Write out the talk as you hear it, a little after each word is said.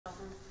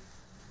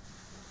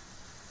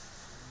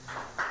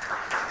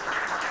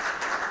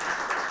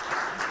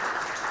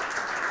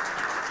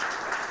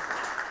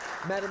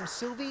Madame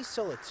Sylvie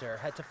Sulitzer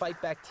had to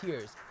fight back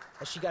tears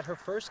as she got her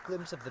first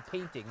glimpse of the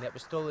painting that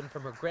was stolen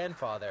from her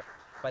grandfather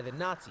by the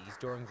Nazis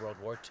during World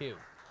War II.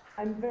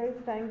 I'm very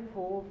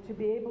thankful to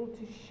be able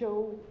to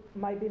show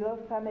my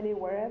beloved family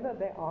wherever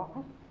they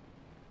are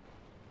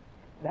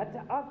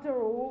that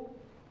after all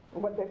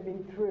what they've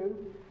been through,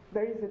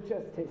 there is a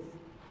justice.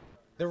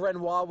 The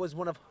Renoir was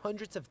one of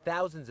hundreds of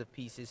thousands of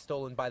pieces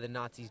stolen by the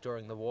Nazis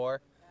during the war,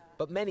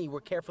 but many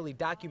were carefully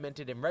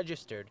documented and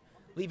registered,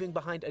 leaving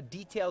behind a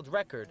detailed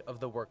record of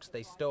the works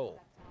they stole.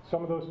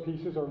 Some of those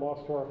pieces are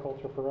lost to our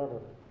culture forever.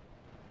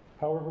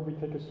 However, we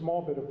take a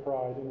small bit of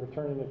pride in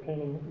returning a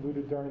painting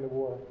looted during the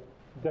war,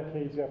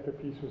 decades after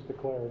peace was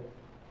declared,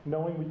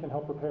 knowing we can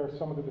help repair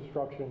some of the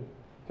destruction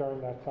during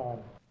that time.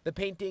 The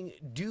painting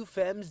Deux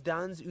femmes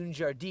dans un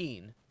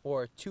jardin,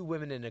 or Two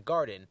Women in a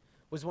Garden,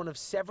 was one of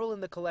several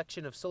in the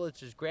collection of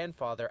Sulitzer's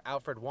grandfather,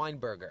 Alfred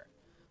Weinberger.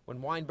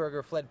 When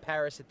Weinberger fled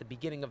Paris at the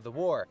beginning of the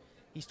war,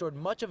 he stored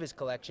much of his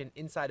collection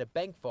inside a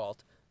bank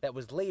vault that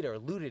was later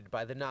looted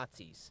by the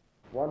Nazis.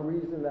 One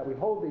reason that we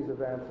hold these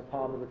events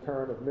upon the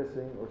return of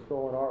missing or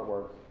stolen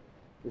artworks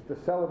is to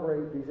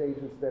celebrate these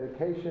agents'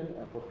 dedication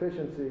and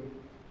proficiency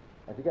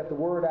and to get the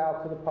word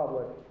out to the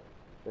public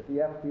that the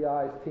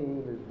FBI's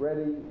team is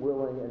ready,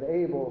 willing, and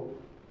able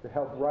to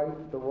help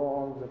right the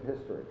wrongs of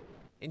history.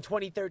 In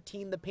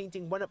 2013, the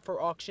painting went up for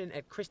auction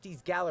at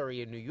Christie's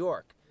Gallery in New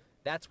York.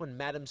 That's when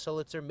Madame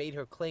Sulitzer made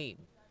her claim.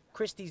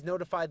 Christie's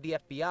notified the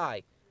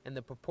FBI, and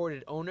the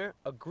purported owner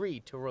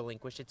agreed to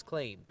relinquish its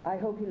claim. I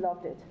hope he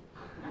loved it.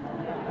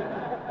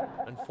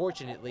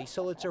 Unfortunately,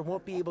 Sulitzer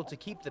won't be able to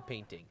keep the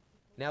painting.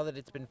 Now that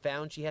it's been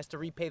found, she has to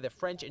repay the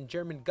French and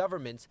German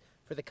governments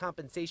for the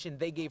compensation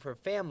they gave her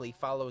family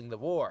following the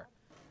war.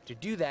 To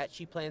do that,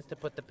 she plans to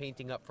put the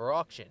painting up for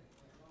auction.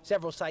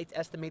 Several sites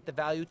estimate the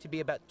value to be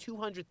about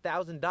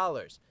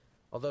 $200,000,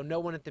 although no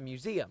one at the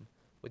museum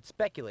would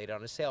speculate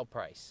on a sale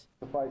price.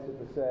 Suffice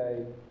it to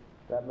say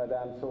that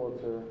Madame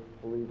Sulitzer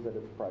believes that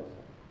it's priceless.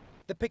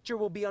 The picture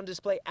will be on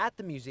display at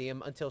the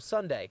museum until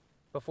Sunday,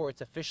 before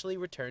it's officially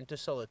returned to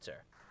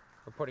Sulitzer.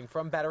 Reporting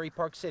from Battery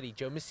Park City,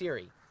 Joe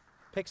Masiri,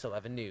 Pix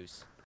 11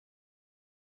 News.